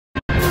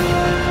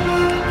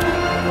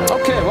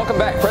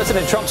back.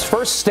 President Trump's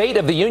first State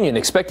of the Union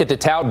expected to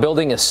tout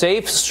building a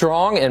safe,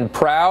 strong, and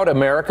proud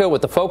America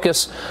with a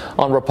focus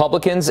on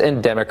Republicans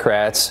and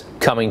Democrats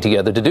coming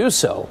together to do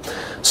so.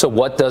 So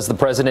what does the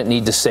president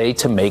need to say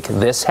to make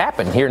this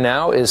happen? Here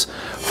now is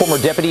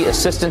former Deputy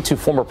Assistant to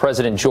former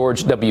President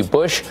George W.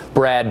 Bush,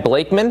 Brad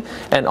Blakeman,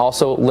 and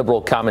also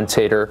liberal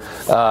commentator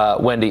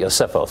Wendy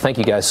Osefo. Thank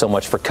you guys so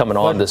much for coming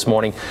on this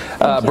morning.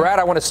 Brad,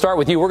 I want to start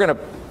with you. We're going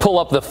to pull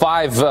up the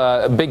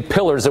five big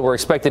pillars that we're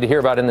expected to hear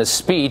about in this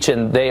speech,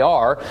 and they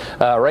are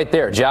right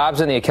there: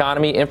 jobs and the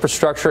economy,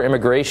 infrastructure,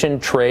 immigration,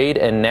 trade,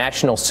 and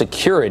national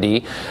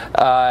security.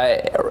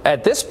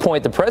 At this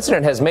point, the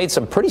president has made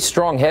some pretty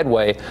strong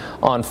headway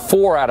on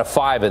 4 out of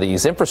 5 of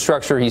these.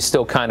 Infrastructure he's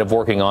still kind of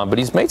working on, but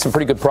he's made some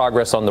pretty good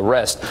progress on the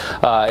rest,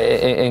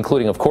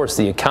 including, of course,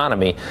 the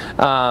economy.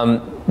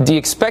 Do you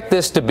expect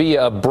this to be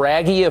a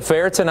braggy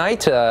affair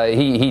tonight?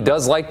 He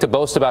does like to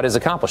boast about his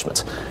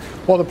accomplishments.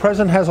 Well, the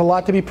president has a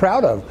lot to be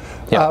proud of.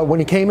 Yeah. When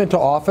he came into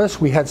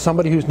office, we had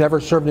somebody who's never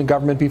served in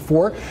government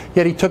before,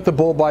 yet he took the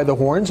bull by the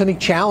horns and he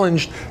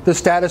challenged the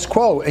status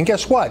quo. And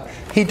guess what?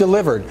 He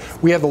delivered.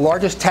 We have the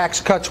largest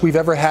tax cuts we've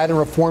ever had in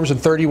reforms in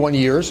 31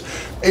 years.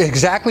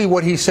 Exactly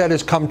what he said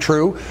has come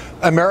true.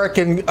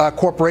 American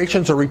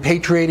corporations are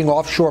repatriating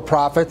offshore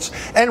profits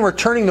and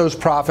returning those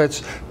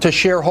profits to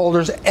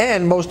shareholders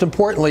and, most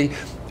importantly,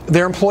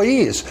 their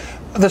employees.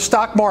 The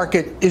stock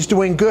market is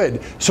doing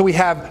good. So we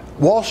have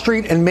Wall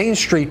Street and Main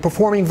Street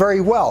performing very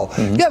well.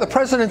 Mm-hmm. Yeah, the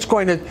president's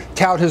going to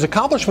tout his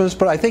accomplishments,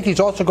 but I think he's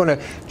also going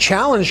to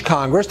challenge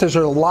Congress. There's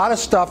a lot of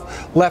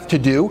stuff left to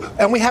do,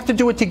 and we have to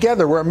do it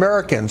together. We're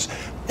Americans.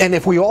 And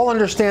if we all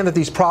understand that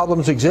these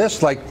problems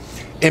exist, like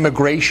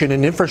immigration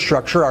and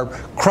infrastructure, our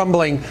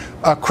crumbling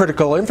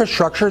critical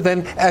infrastructure,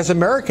 then as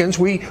Americans,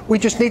 we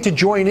just need to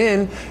join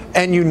in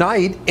and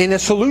unite in a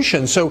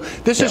solution. So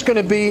this is going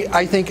to be,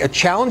 I think, a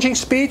challenging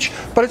speech,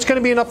 but it's going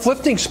to be an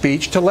uplifting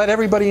speech to let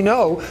everybody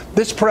know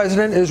this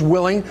president is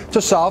willing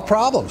to solve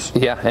problems.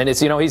 Yeah, and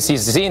it's,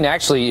 he's seen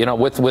actually,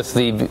 with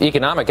the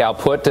economic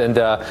output and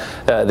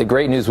the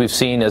great news we've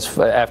seen is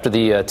after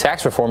the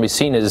tax reform, he's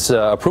seen his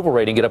approval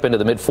rating get up into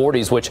the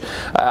mid-40s, which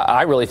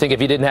I really think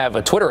if he didn't have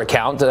a Twitter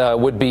account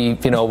would be,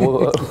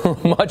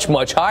 much,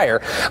 much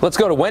higher. Let's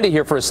go to Wendy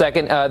here for a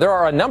second. There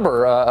are a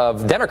number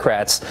of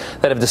Democrats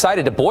that have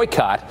decided to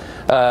boycott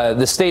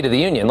the State of the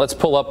Union. Let's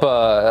pull up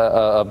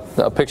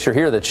a picture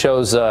here that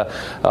shows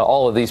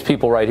all of these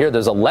people right here.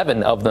 There's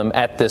 11 of them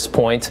at this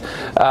point.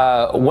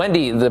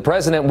 Wendy, the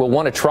president will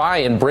want to try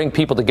and bring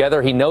people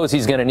together. He knows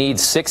he's going to need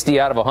 60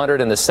 out of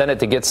 100 in the Senate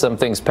to get some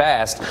things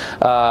passed.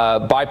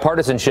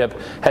 Bipartisanship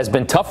has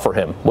been tough for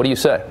him. What do you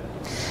say?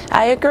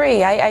 I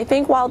agree. I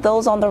think while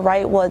those on the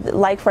right would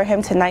like for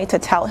him tonight to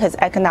tout his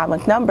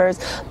economic numbers,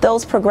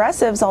 those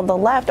progressives on the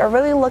left are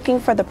really looking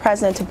for the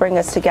president to bring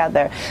us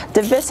together.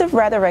 Divisive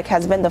rhetoric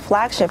has been the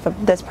flagship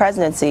of this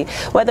presidency.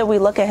 Whether we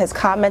look at his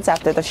comments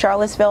after the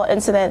Charlottesville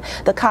incident,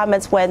 the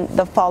comments when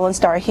the fallen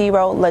star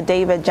hero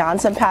LaDavid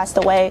Johnson passed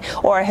away,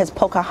 or his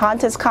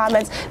Pocahontas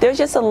comments, there's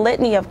just a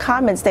litany of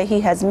comments that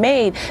he has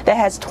made that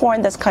has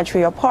torn this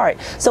country apart.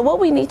 So what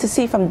we need to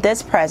see from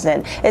this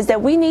president is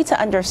that we need to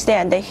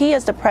understand that he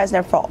is the president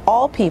for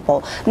all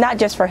people, not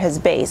just for his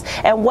base.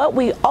 And what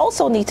we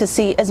also need to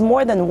see is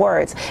more than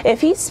words. If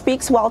he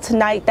speaks well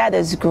tonight, that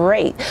is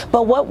great.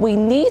 But what we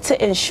need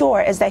to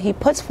ensure is that he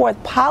puts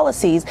forth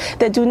policies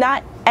that do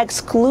not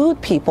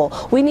exclude people.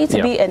 We need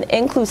to be an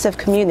inclusive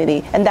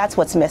community, and that's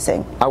what's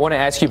missing. I want to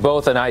ask you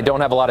both, and I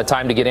don't have a lot of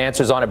time to get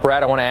answers on it.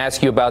 Brad, I want to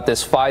ask you about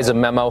this FISA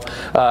memo.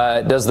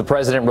 Does the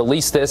president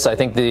release this? I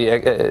think the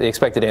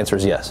expected answer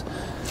is yes.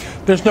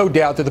 There's no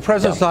doubt that the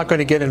president's not going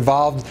to get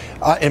involved,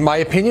 in my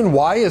opinion.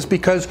 Why? Is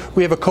because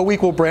we have a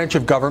co-equal branch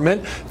of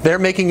government. They're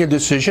making a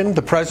decision.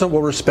 The president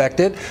will respect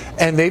it,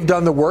 and they've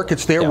done the work.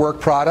 It's their work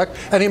product,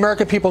 and the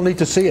American people need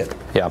to see it.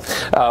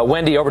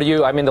 Wendy, over to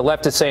you. I mean, the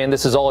left is saying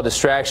this is all a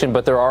distraction,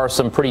 but there are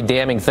some pretty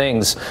damning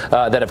things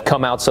that have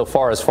come out so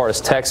far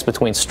as text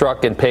between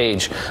Strzok and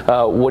Page.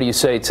 What do you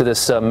say to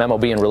this memo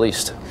being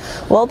released?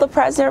 Will the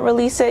president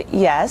release it?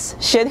 Yes.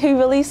 Should he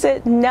release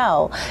it?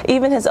 No.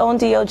 Even his own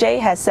DOJ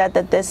has said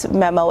that this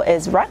memo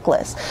is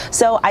reckless.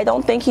 So I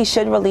don't think he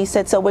should release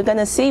it. So we're going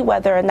to see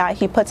whether or not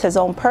he puts his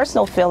own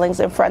personal feelings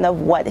in front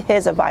of what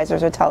his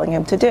advisors are telling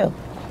him to do.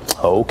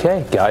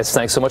 Okay, guys,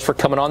 thanks so much for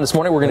coming on this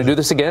morning. We're going to do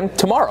this again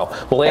tomorrow.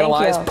 We'll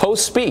analyze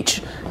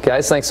post-speech.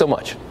 Guys, thanks so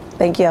much.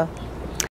 Thank you.